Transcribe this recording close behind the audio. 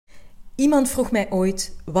Iemand vroeg mij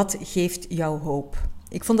ooit, wat geeft jou hoop?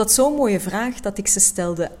 Ik vond dat zo'n mooie vraag dat ik ze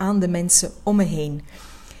stelde aan de mensen om me heen.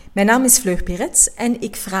 Mijn naam is Fleur Pirets en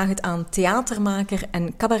ik vraag het aan theatermaker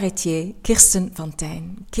en cabaretier Kirsten Van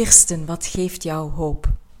Teijn. Kirsten, wat geeft jou hoop?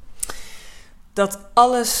 Dat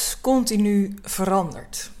alles continu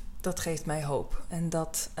verandert. Dat geeft mij hoop. En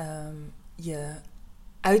dat je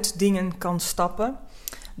uit dingen kan stappen.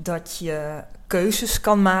 Dat je keuzes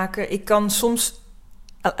kan maken. Ik kan soms...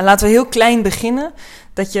 Laten we heel klein beginnen.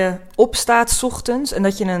 Dat je opstaat 's ochtends en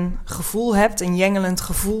dat je een gevoel hebt, een jengelend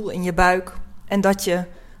gevoel in je buik. En dat je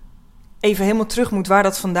even helemaal terug moet waar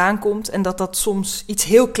dat vandaan komt. En dat dat soms iets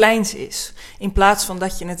heel kleins is. In plaats van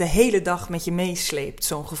dat je het de hele dag met je meesleept,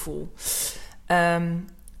 zo'n gevoel.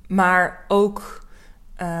 Maar ook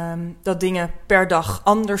dat dingen per dag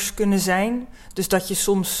anders kunnen zijn. Dus dat je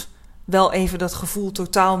soms wel even dat gevoel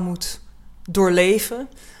totaal moet doorleven.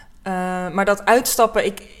 Maar dat uitstappen,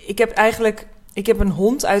 ik heb een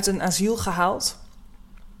hond uit een asiel gehaald.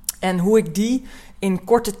 En hoe ik die in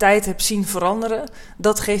korte tijd heb zien veranderen,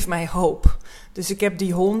 dat geeft mij hoop. Dus ik heb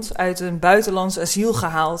die hond uit een buitenlands asiel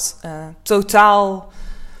gehaald. Totaal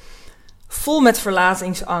vol met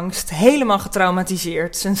verlatingsangst, helemaal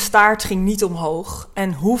getraumatiseerd. Zijn staart ging niet omhoog.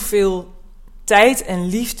 En hoeveel tijd en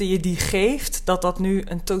liefde je die geeft, dat nu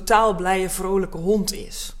een totaal blije, vrolijke hond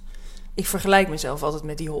is. Ik vergelijk mezelf altijd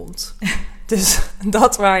met die hond. Dus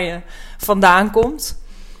dat waar je vandaan komt,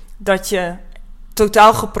 dat je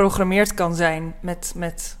totaal geprogrammeerd kan zijn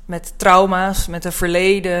met trauma's, met een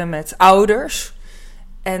verleden, met ouders.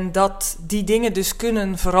 En dat die dingen dus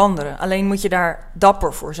kunnen veranderen. Alleen moet je daar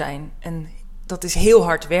dapper voor zijn. En dat is heel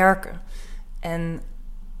hard werken. En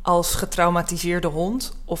als getraumatiseerde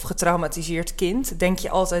hond of getraumatiseerd kind denk je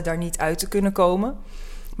altijd daar niet uit te kunnen komen.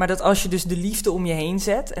 Maar dat als je dus de liefde om je heen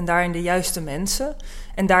zet en daarin de juiste mensen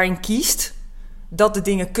en daarin kiest dat de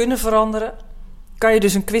dingen kunnen veranderen, kan je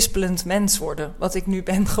dus een kwispelend mens worden, wat ik nu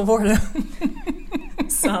ben geworden.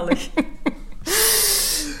 Zalig.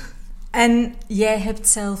 En jij hebt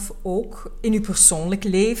zelf ook in je persoonlijk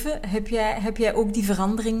leven, heb jij ook die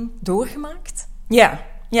verandering doorgemaakt?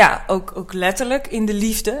 Ja, ook letterlijk in de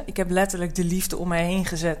liefde. Ik heb letterlijk de liefde om mij heen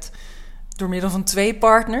gezet door middel van 2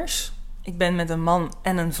 partners. Ik ben met een man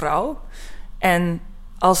en een vrouw. En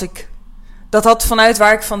dat had vanuit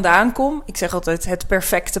waar ik vandaan kom, ik zeg altijd het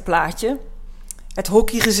perfecte plaatje. Het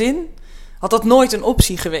hockeygezin had dat nooit een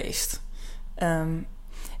optie geweest.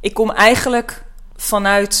 Ik kom eigenlijk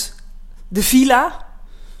vanuit de villa,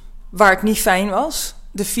 waar het niet fijn was.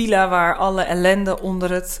 De villa waar alle ellende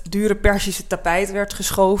onder het dure Perzische tapijt werd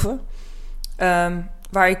geschoven.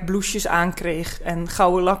 Waar ik blouses aankreeg en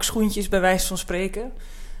gouden lakschoentjes bij wijze van spreken.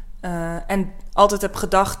 En altijd heb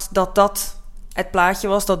gedacht dat dat het plaatje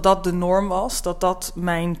was, dat dat de norm was, dat dat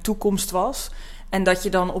mijn toekomst was. En dat je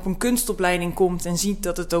dan op een kunstopleiding komt en ziet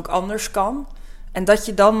dat het ook anders kan. En dat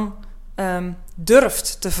je dan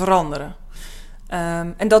durft te veranderen.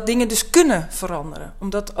 En dat dingen dus kunnen veranderen.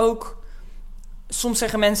 Omdat ook, soms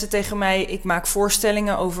zeggen mensen tegen mij, ik maak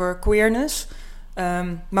voorstellingen over queerness.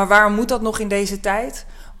 Maar waarom moet dat nog in deze tijd?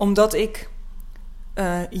 Omdat ik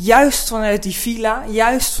juist vanuit die villa,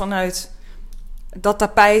 juist vanuit dat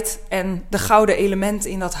tapijt en de gouden elementen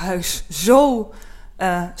in dat huis zo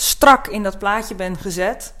strak in dat plaatje ben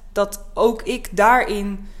gezet, dat ook ik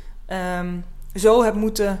daarin zo heb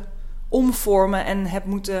moeten omvormen en heb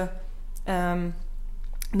moeten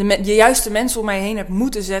de juiste mensen om mij heen heb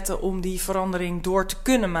moeten zetten om die verandering door te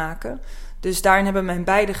kunnen maken. Dus daarin hebben mijn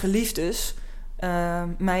beide geliefdes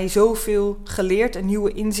mij zoveel geleerd en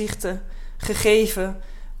nieuwe inzichten gegeven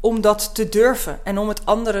om dat te durven en om het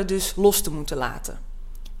andere dus los te moeten laten.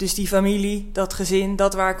 Dus die familie, dat gezin,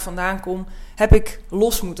 dat waar ik vandaan kom, heb ik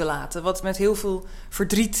los moeten laten. Wat met heel veel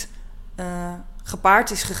verdriet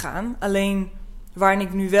gepaard is gegaan. Alleen waarin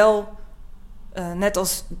ik nu wel, net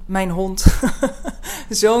als mijn hond,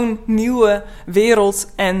 zo'n nieuwe wereld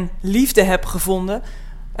en liefde heb gevonden.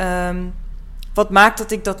 Wat maakt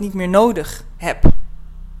dat ik dat niet meer nodig heb.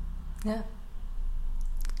 Ja.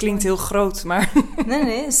 Klinkt heel groot, maar...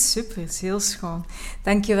 Nee, super. Het is heel schoon.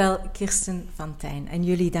 Dankjewel, Kirsten Van Teijn. En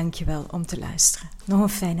jullie dankjewel om te luisteren. Nog een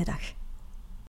fijne dag.